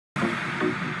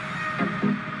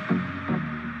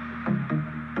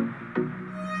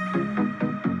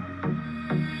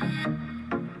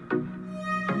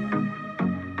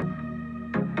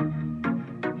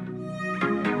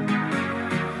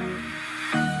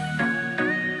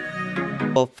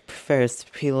Well,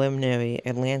 first, preliminary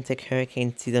Atlantic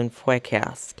hurricane season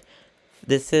forecast.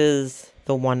 This is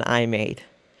the one I made.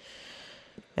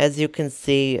 As you can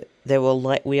see,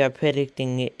 we are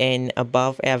predicting an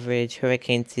above average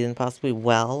hurricane season, possibly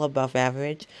well above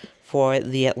average, for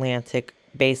the Atlantic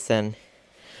basin.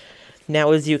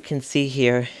 Now, as you can see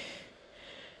here,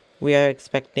 we are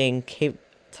expecting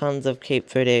tons of Cape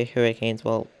Verde hurricanes,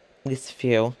 well, at least a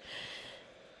few,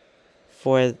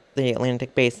 for the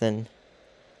Atlantic basin.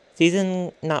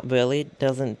 Season not really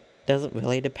doesn't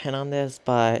really depend on this,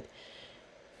 but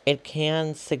it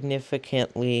can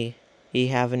significantly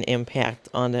have an impact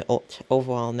on the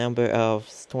overall number of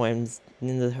storms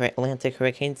in the Atlantic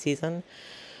hurricane season.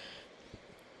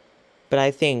 But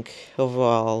I think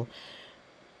overall,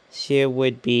 shear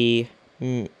would be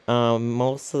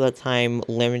most of the time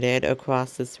limited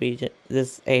across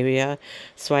this area.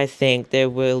 So I think there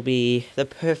will be the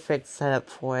perfect setup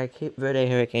for Cape Verde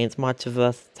hurricanes much of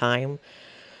the time.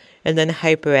 And then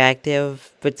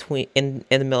hyperactive in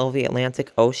the middle of the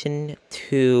Atlantic Ocean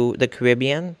to the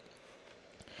Caribbean.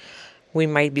 We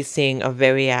might be seeing a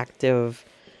very active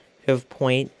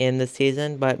point in the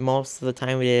season, but most of the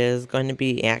time it is going to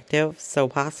be active, so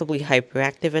possibly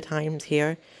hyperactive at times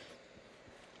here.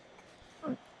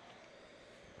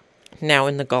 Now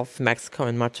in the Gulf of Mexico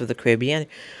and much of the Caribbean,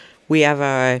 we have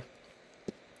a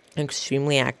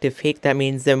extremely active peak. That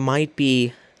means there might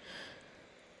be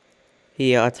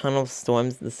a ton of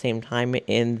storms at the same time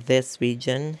in this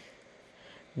region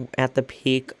at the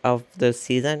peak of the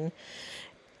season.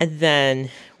 And then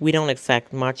we don't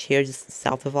expect much here just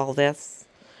south of all this,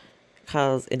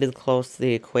 because it is close to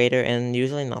the equator and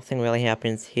usually nothing really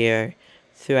happens here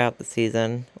throughout the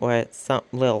season, or some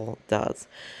little does.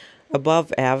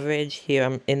 Above average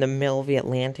here in the middle of the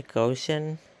Atlantic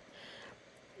Ocean,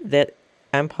 that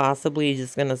I'm possibly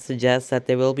just going to suggest that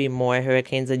there will be more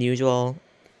hurricanes than usual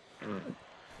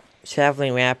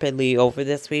traveling rapidly over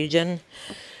this region.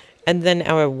 And then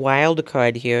our wild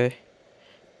card here,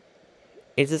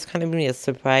 it's just kind of going to be a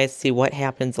surprise to see what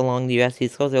happens along the U.S.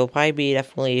 East Coast. There will probably be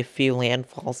definitely a few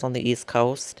landfalls on the East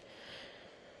Coast.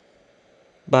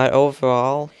 But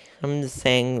overall, I'm just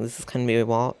saying this is going to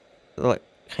be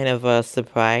kind of a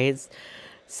surprise.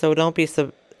 So don't be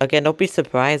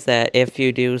surprised that if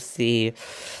you do see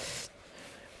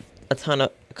a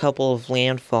couple of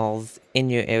landfalls in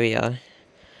your area.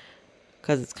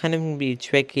 Because it's kind of going to be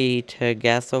tricky to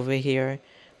guess over here.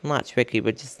 Not tricky,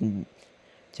 but just in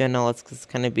general, it's just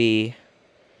going to be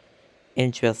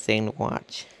interesting to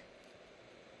watch.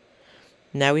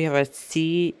 Now we have a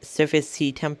surface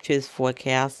sea temperatures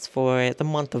forecast for the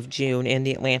month of June in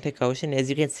the Atlantic Ocean. As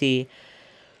you can see,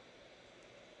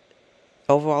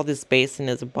 overall this basin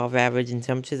is above average in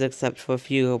temperatures except for a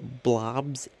few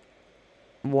blobs.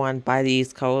 One by the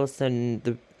East Coast and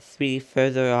the 3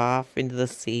 further off into the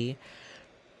sea.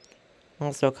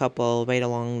 Also a couple right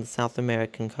along the South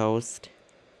American coast.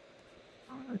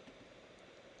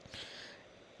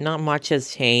 Not much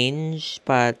has changed,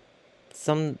 but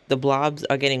the blobs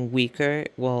are getting weaker.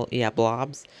 Well, yeah,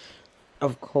 blobs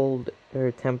of colder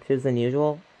temperatures than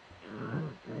usual.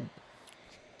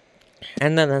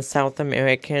 And then the South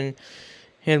American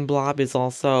blob is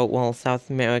also, well, South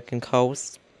American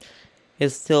coast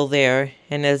is still there.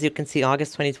 And as you can see,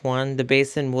 August 2021, the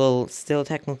basin will still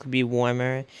technically be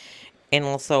warmer. And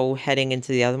also heading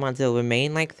into the other months, it'll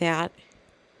remain like that.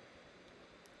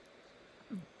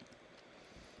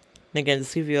 And again,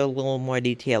 just to give you a little more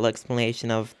detailed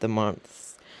explanation of the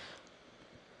months.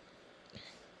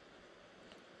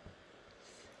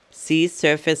 Sea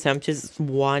surface temperatures is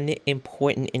one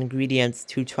important ingredient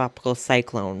to tropical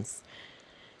cyclones.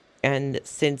 And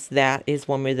since that is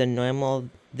warmer than normal,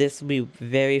 this will be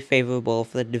very favorable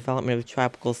for the development of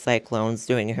tropical cyclones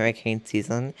during hurricane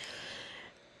season.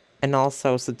 And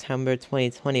also September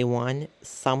 2021,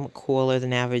 some cooler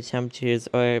than average temperatures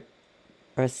are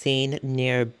seen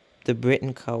near the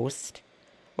Britain coast,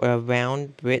 or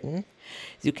around Britain,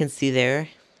 as you can see there.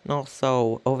 And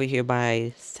also over here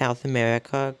by South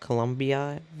America,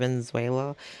 Colombia,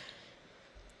 Venezuela.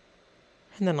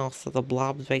 And then also the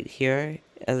blobs right here,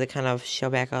 as they kind of show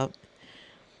back up.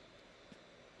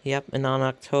 Yep, and on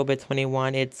October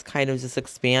 21, it's kind of just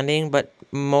expanding, but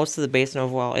most of the basin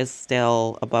overall is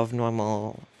still above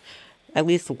normal, at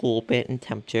least a little bit in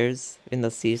temperatures in the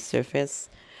sea surface.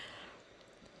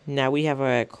 Now we have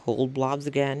our cold blobs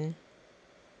again.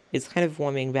 It's kind of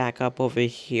warming back up over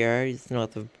here, just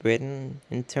north of Britain,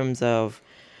 in terms of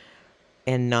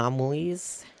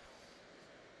anomalies.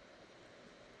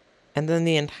 And then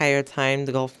the entire time,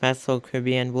 the Gulf of Mexico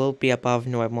Caribbean will be above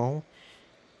normal.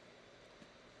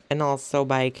 and also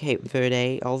by Cape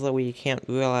Verde, although we can't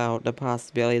rule out the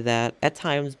possibility that at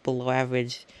times below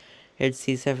average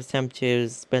sea surface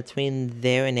temperatures between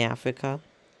there and Africa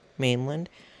mainland.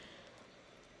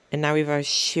 And now we have our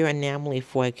shear anomaly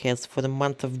forecast for the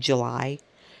month of July.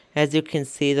 As you can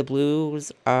see, the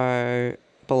blues are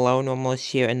below normal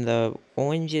shear and the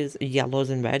oranges, yellows,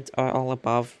 and reds are all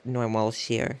above normal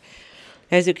shear.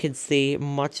 As you can see,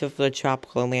 much of the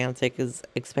tropical Atlantic is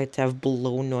expected to have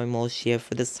below normal shear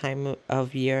for this time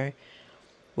of year,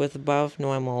 with above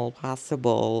normal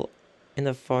possible in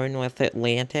the far North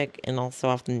Atlantic and also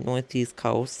off the northeast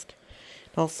coast,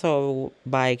 also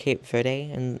by Cape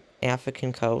Verde and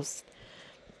African coast.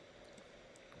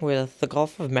 With the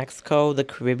Gulf of Mexico, the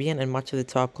Caribbean, and much of the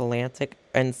tropical Atlantic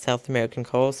and South American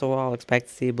coast, so we'll all expect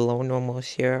to see below normal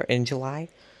shear in July.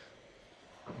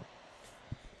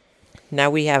 Now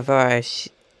we have our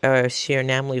shear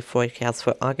anomaly forecast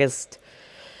for August.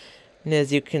 And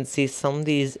as you can see, some of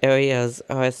these areas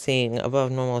are seeing above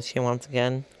normal shear once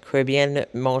again. Caribbean,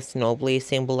 most notably,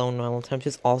 seeing below normal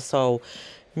temperatures. Also,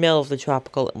 middle of the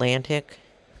tropical Atlantic,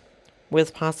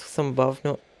 with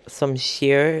possibly some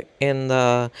shear in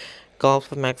the Gulf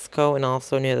of Mexico and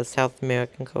also near the South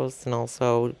American coast and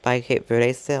also by Cape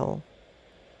Verde still.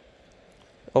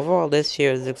 Overall, this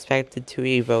shear is expected to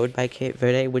erode by Cape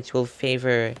Verde, which will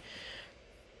favor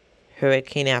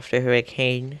hurricane after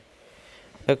hurricane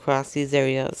across these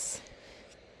areas,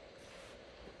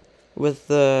 with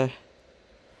the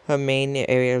main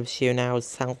area of shear now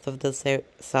south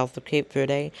of Cape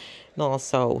Verde, and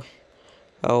also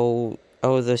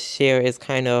the shear is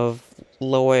kind of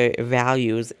lower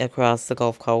values across the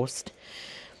Gulf Coast.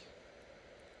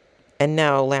 And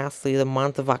now, lastly, the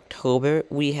month of October,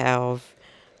 we have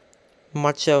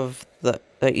much of the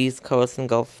East Coast and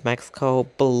Gulf of Mexico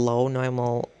below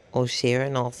normal shear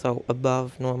and also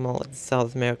above normal at the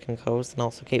South American coast and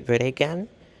also Cape Verde again.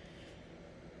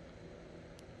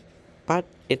 But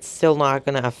it's still not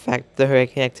going to affect the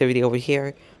hurricane activity over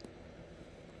here,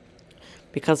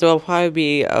 because there will probably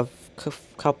be a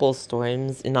couple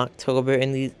storms in October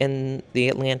in the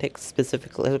Atlantic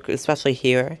specifically, especially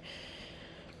here.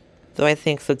 Though I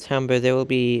think September there will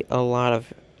be a lot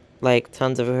of, like,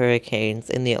 tons of hurricanes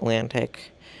in the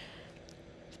Atlantic.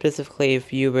 Specifically,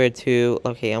 if you were to,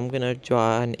 okay, I'm gonna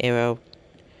draw an arrow.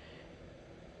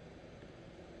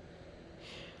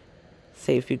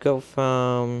 Say if you go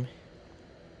from,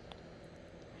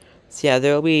 so yeah,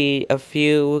 there will be a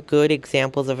few good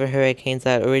examples of hurricanes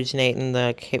that originate in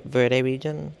the Cape Verde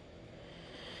region.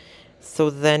 So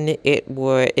then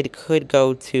it could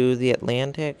go to the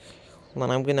Atlantic. Hold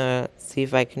on, I'm gonna see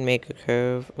if I can make a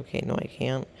curve. Okay, no, I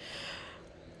can't.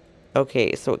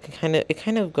 Okay, so it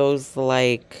kind of goes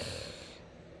like,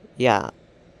 yeah,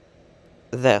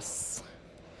 this.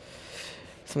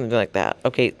 Something like that.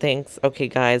 Okay, thanks. Okay,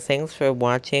 guys, thanks for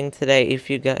watching today. If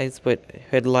you guys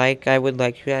would like, I would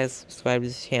like you guys to subscribe to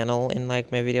this channel and like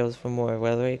my videos for more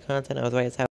weather content.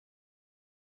 Otherwise, have